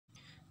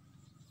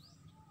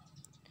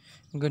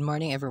Good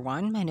morning,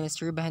 everyone. My name is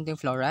Ruben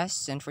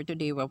Flores, and for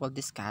today, we will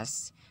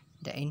discuss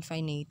the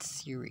infinite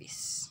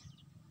series,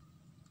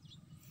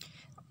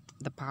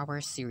 the power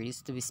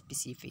series to be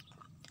specific.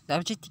 The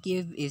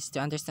objective is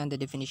to understand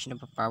the definition of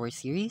a power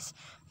series,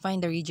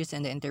 find the regions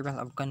and the interval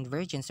of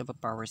convergence of a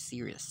power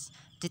series,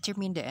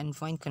 determine the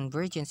endpoint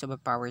convergence of a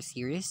power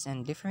series,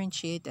 and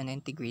differentiate and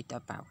integrate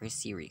a power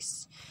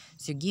series.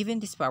 So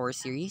given this power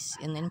series,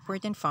 an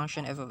important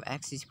function f of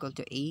x is equal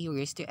to a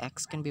raised to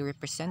x can be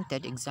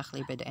represented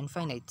exactly by the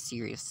infinite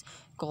series,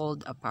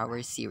 called a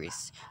power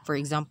series. For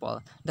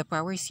example, the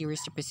power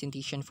series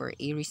representation for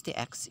a raised to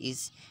x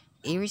is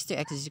a raised to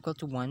x is equal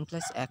to 1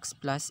 plus x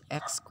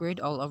squared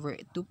all over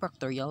 2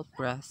 factorial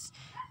plus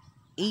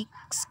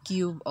x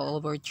cubed all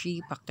over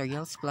 3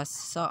 factorials plus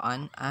so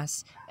on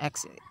as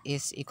x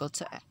is equal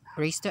to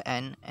raised to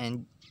n,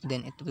 and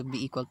then it will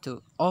be equal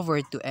to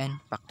over to n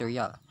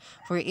factorial.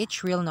 For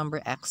each real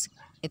number x,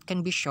 it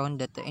can be shown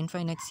that the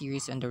infinite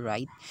series on the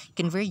right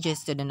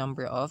converges to the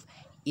number of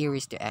e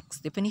raised to x.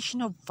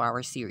 Definition of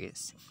power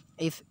series.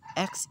 If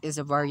x is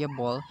a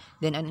variable,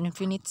 then an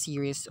infinite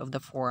series of the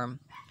form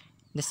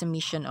the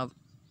summation of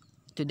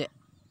to the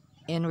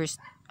n raised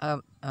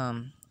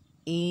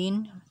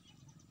in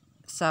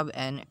sub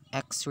n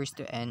x raised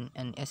to n,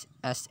 and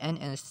as n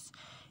is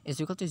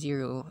equal to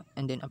 0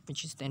 and then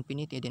approaches to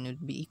infinity, then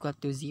it would be equal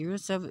to 0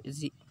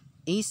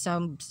 a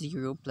sub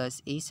 0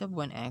 plus a sub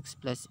 1x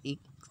plus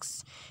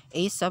x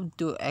a sub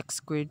 2x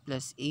squared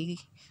plus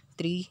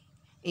 3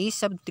 a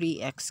sub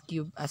 3x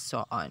cubed, as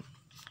so on,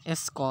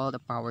 is called a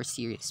power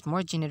series.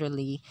 More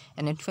generally,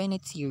 an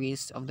infinite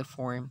series of the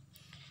form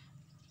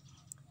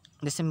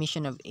the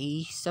summation of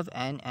a sub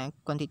n and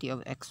quantity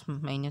of x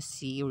minus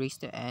c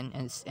raised to n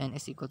as n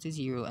is equal to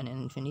 0 and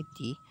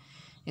infinity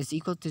is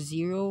equal to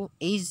 0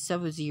 a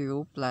sub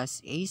 0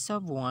 plus a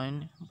sub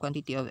 1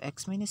 quantity of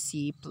x minus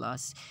c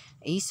plus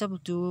a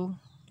sub 2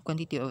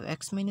 quantity of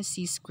x minus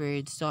c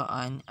squared, so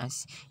on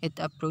as it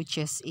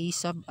approaches a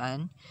sub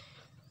n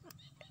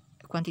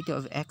quantity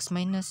of x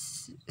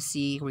minus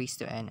c raised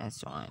to n, and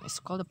so on. It's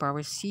called a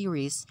power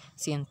series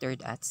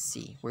centered at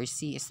c, where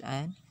c is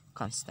an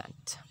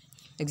constant.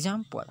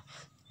 Example,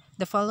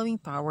 the following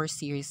power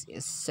series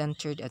is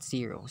centered at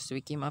 0. So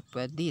we came up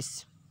with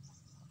this.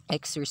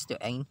 X raised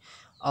to n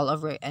all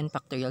over n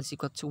factorial is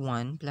equal to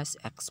 1 plus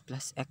x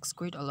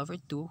squared all over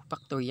 2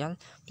 factorial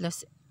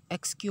plus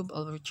x cubed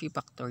all over 3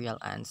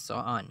 factorial, and so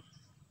on.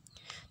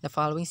 The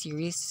following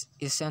series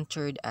is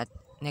centered at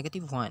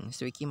 -1.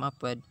 So we came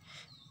up with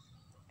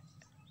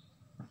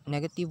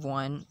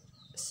 -1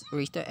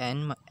 raised to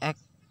n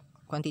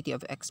quantity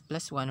of x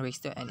plus 1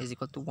 raised to n is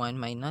equal to 1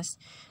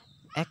 minus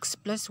x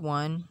plus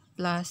 1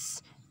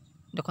 plus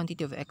the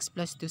quantity of x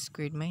plus 2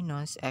 squared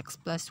minus x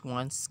plus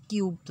 1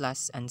 cubed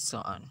plus, and so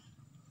on.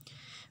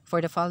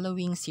 For the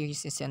following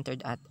series is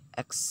centered at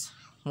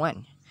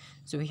x1.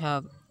 So we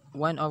have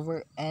 1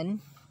 over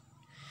n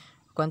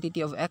quantity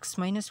of x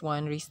minus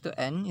 1 raised to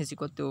n is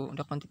equal to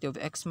the quantity of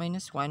x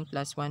minus 1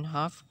 plus 1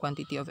 half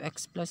quantity of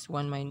x plus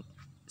 1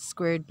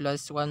 squared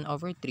plus 1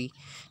 over 3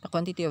 the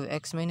quantity of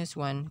x minus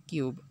 1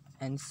 cubed,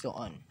 and so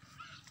on.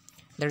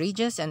 The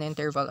radius and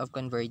interval of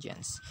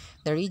convergence.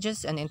 The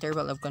radius and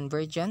interval of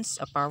convergence,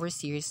 a power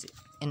series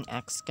in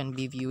x, can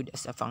be viewed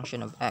as a function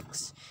of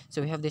x.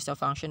 So we have this a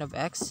function of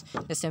x,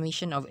 the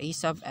summation of a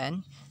sub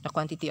n, the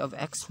quantity of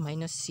x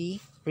minus c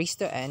raised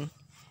to n,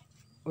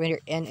 where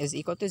n is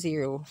equal to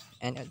 0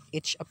 and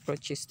each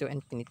approaches to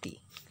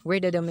infinity, where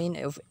the domain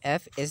of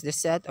f is the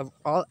set of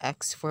all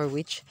x for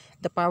which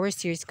the power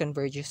series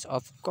converges.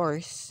 Of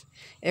course,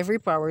 every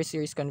power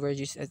series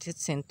converges at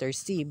its center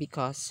c,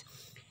 because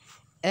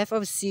f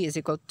of c is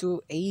equal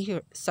to a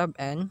sub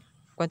n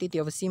quantity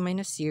of c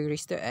minus c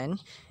raised to n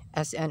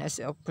as n as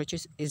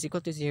approaches is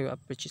equal to 0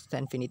 approaches to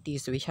infinity.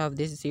 So we have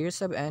this 0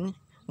 sub n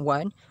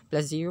 1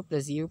 plus 0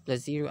 plus 0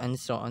 plus 0, and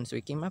so on. So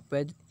we came up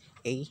with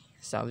a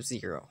sub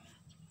 0.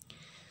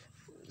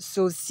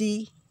 So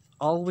c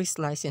always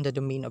lies in the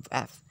domain of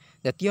f.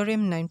 The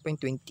theorem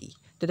 9.20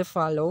 to the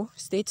follow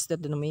states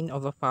that the domain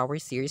of a power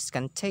series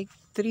can take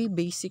three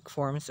basic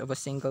forms of a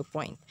single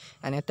point,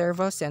 an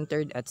interval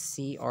centered at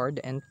c, or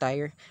the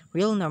entire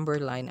real number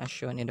line as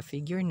shown in the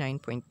figure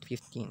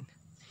 9.15.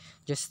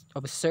 Just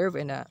observe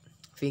in a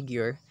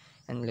figure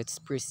and let's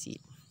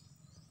proceed.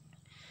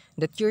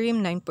 The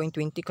theorem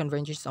 9.20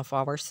 converges of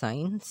our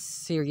sign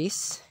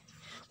series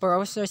for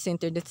powers are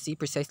centered at c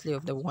precisely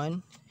of the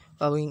one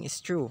following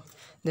is true.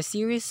 The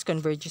series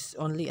converges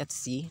only at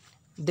c.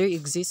 There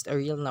exists a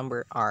real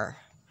number r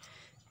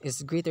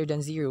is greater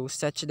than 0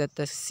 such that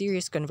the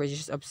series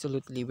converges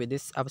absolutely with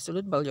this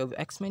absolute value of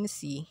x minus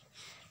c,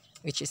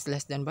 which is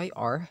less than by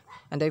r,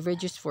 and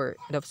diverges for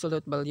the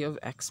absolute value of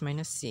x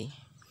minus c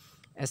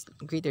as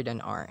greater than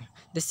r.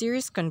 The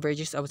series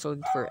converges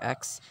absolutely for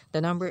x,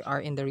 the number r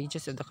in the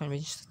radius of the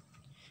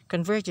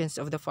convergence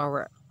of the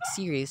power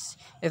series.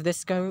 If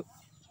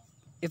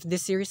the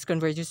series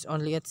converges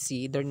only at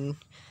c, then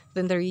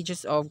the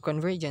radius of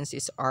convergence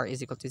is r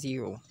is equal to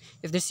 0.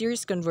 If the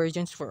series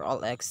convergence for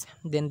all x,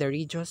 then the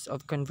radius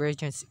of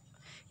convergence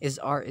is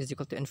r is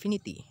equal to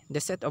infinity,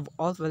 the set of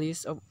all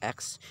values of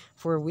x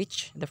for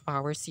which the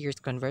power series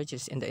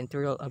converges in the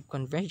integral of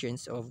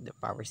convergence of the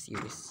power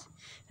series.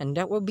 And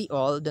that will be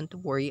all. Don't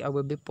worry, I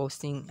will be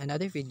posting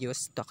another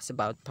videos talks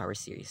about power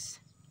series.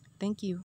 Thank you.